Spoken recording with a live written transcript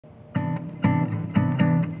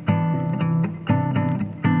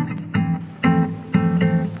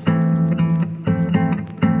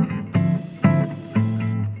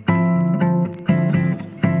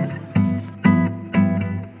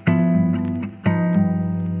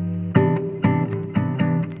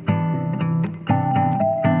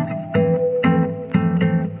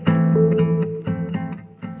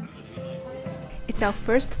It's our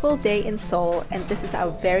first full day in Seoul, and this is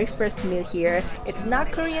our very first meal here. It's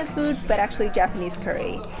not Korean food, but actually Japanese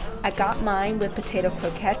curry. I got mine with potato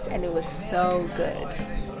croquettes, and it was so good.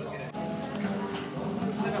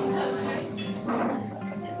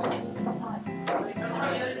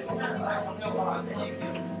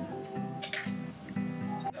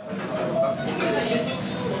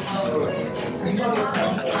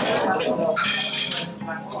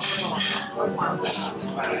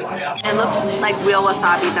 It looks like real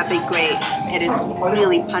wasabi that they grate. It is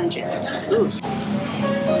really pungent. Ooh. So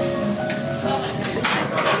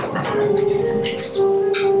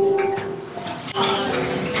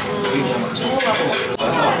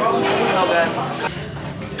good.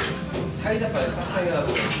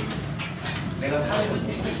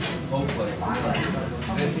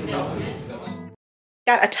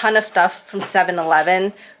 Got a ton of stuff from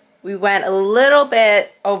 7-Eleven. We went a little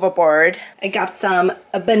bit overboard. I got some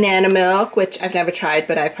banana milk, which I've never tried,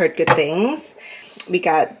 but I've heard good things. We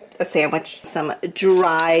got a sandwich, some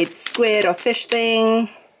dried squid or fish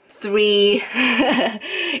thing, 3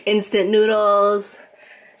 instant noodles,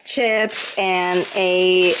 chips, and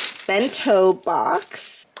a bento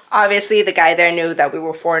box. Obviously, the guy there knew that we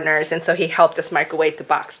were foreigners, and so he helped us microwave the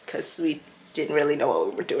box because we didn't really know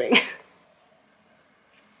what we were doing.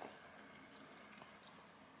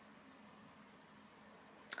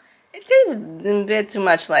 It tastes a bit too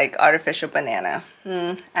much like artificial banana.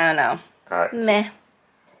 I don't know. Meh.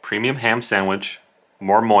 Premium ham sandwich,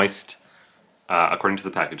 more moist, according to the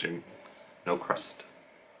packaging. No crust.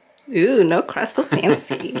 Ooh, no crust, so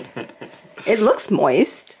fancy. It looks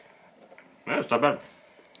moist. Yeah, it's not bad.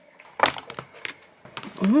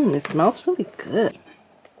 It smells really good.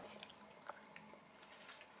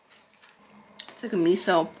 It's like a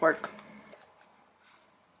miso pork.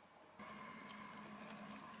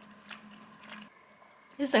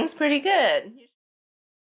 This thing's pretty good.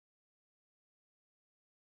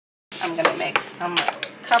 I'm gonna make some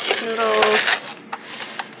cup noodles.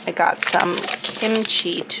 I got some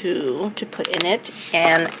kimchi too to put in it,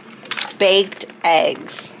 and baked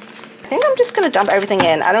eggs. I think I'm just gonna dump everything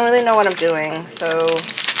in. I don't really know what I'm doing, so.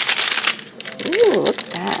 Ooh, look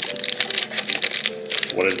at that.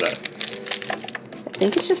 What is that? I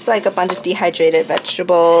think it's just like a bunch of dehydrated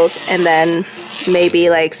vegetables, and then maybe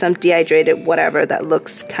like some dehydrated whatever that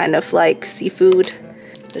looks kind of like seafood.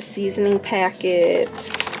 The seasoning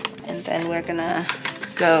packet, and then we're gonna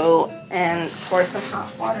go and pour some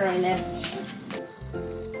hot water in it.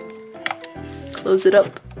 Close it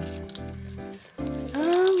up.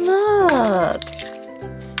 Oh look!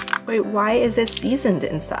 Wait, why is it seasoned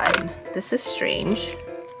inside? This is strange.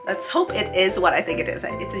 Let's hope it is what I think it is.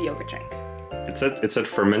 It's a yogurt drink. It said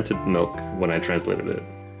fermented milk when I translated it.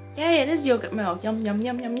 Yeah, it is yogurt milk. Yum, yum,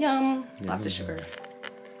 yum, yum, yum. Lots of sugar.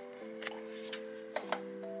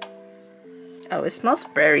 Oh, it smells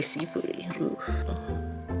very seafoody. Ooh.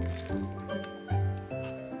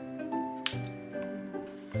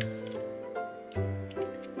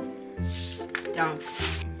 Yum.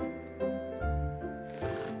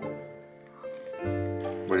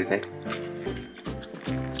 What do you think?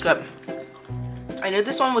 It's good. I knew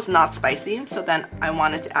this one was not spicy, so then I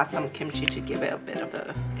wanted to add some kimchi to give it a bit of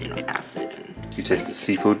a, acid and You taste the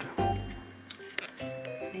seafood?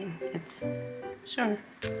 It's sure.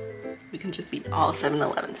 We can just eat all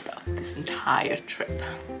 7-Eleven stuff this entire trip.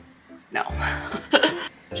 No.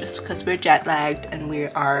 Just because we're jet lagged and we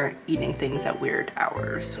are eating things at weird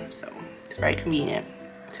hours. So it's very convenient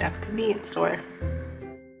to have a convenience store.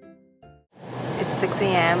 It's 6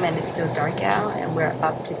 a.m. and it's still dark out, and we're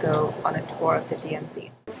up to go on a tour of the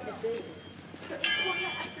DMZ.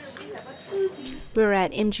 We're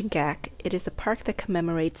at Imjingak. It is a park that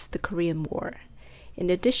commemorates the Korean War. In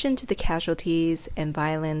addition to the casualties and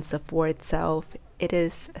violence of war itself, it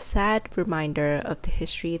is a sad reminder of the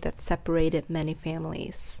history that separated many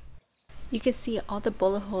families. You can see all the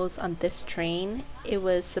bullet holes on this train. It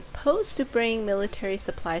was supposed to bring military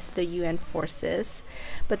supplies to the UN forces,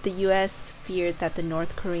 but the US feared that the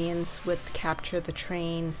North Koreans would capture the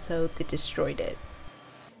train, so they destroyed it.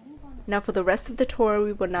 Now for the rest of the tour,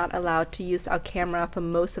 we were not allowed to use our camera for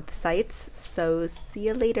most of the sites, so see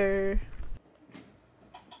you later.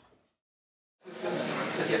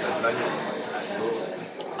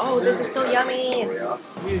 Oh, this is so yummy!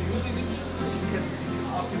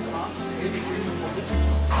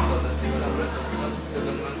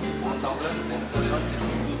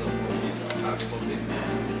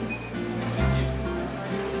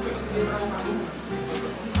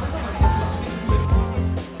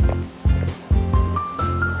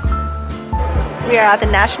 We are at the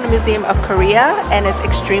National Museum of Korea, and it's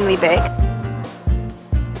extremely big.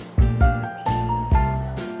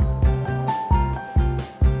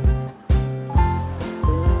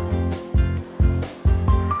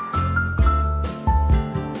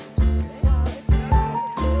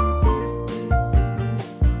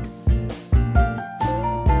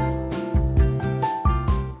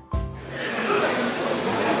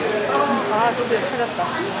 드디어 찾았다.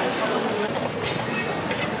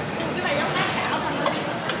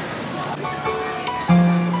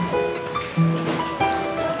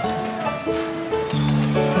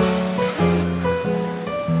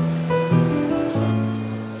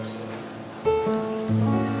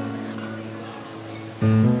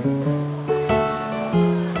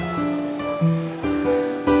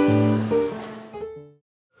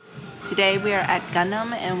 Today we are at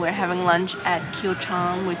Gangnam and we're having lunch at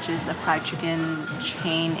Gyeongmbokgung, which is a fried chicken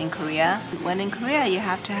chain in Korea. When in Korea, you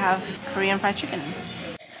have to have Korean fried chicken.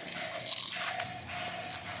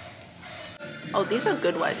 Oh, these are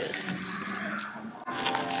good wedges.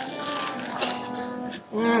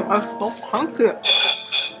 It's so crunchy.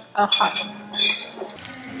 Hot.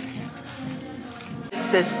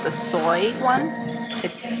 This is the soy one.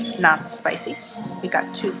 It's not spicy. We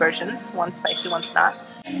got two versions. One's spicy, one's not.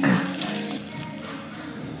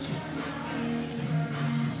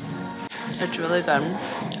 It's really good,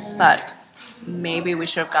 but maybe we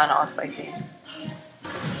should have gone all spicy.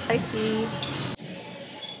 Spicy.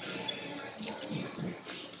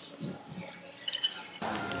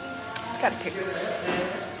 It's got a kick.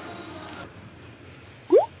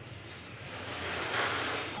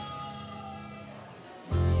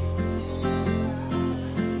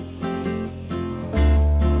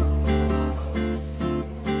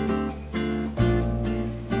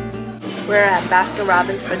 We're at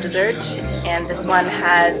Baskin-Robbins for dessert, and this one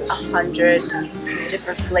has 100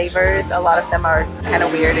 different flavors. A lot of them are kind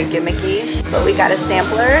of weird and gimmicky, but we got a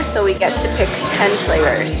sampler, so we get to pick 10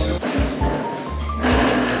 flavors.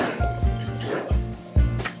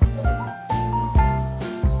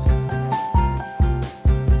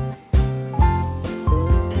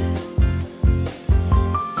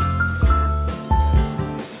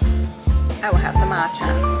 I will have the matcha.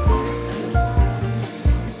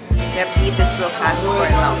 You have to eat this real fast before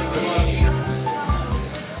it melts.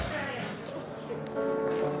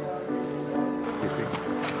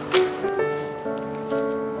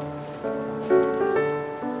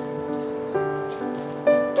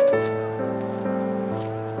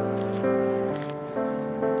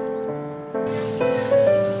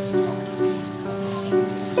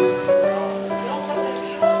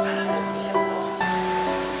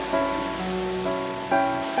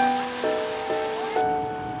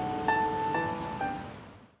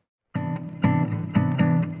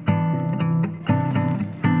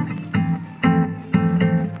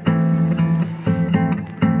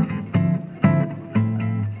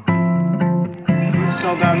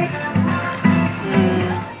 So good.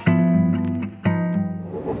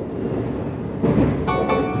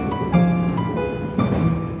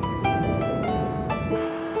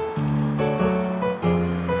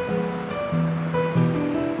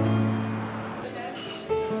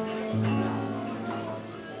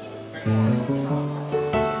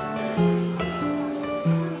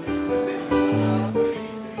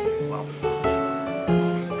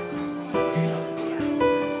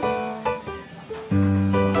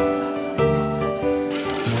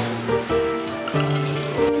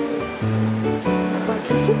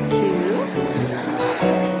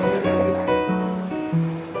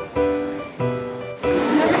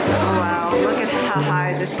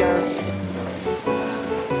 This goes.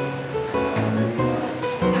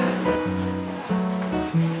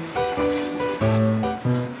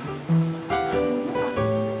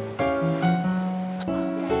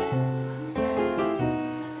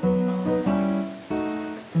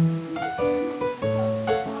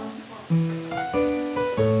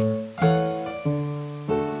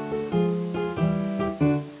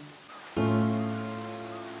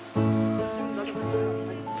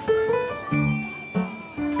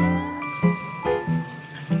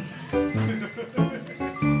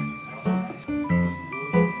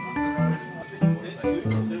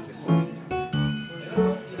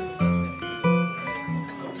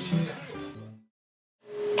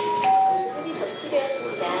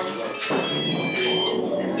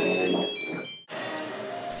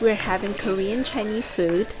 We're having Korean Chinese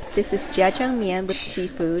food. This is jjajangmyeon with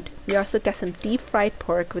seafood. We also got some deep fried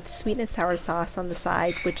pork with sweet and sour sauce on the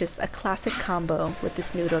side, which is a classic combo with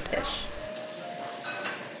this noodle dish.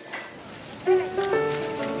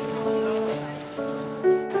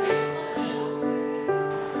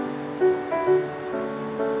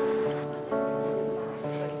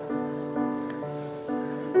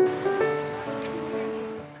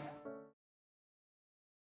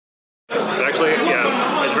 But actually,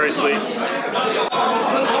 yeah, it's very sweet. It's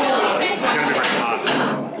gonna be very hot.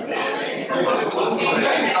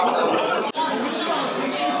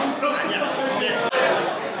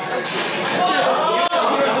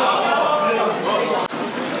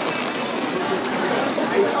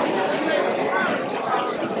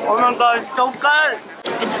 Oh my god, it's so good.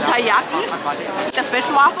 It's a taiyaki, the fish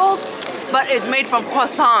waffles, but it's made from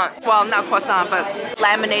croissant. Well, not croissant, but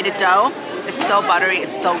laminated dough. It's so buttery,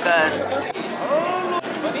 it's so good.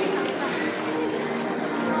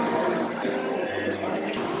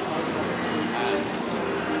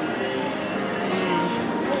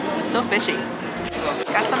 So fishy.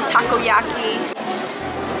 Got some takoyaki.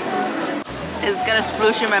 It's gonna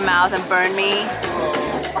sploosh in my mouth and burn me.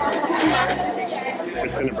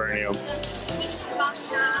 It's gonna burn you. You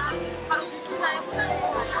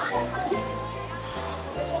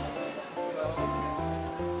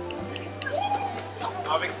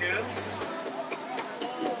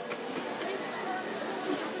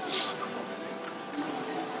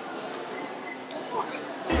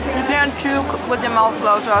can't chew with your mouth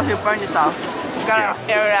closed or else you burn yourself. You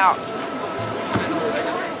gotta air it out.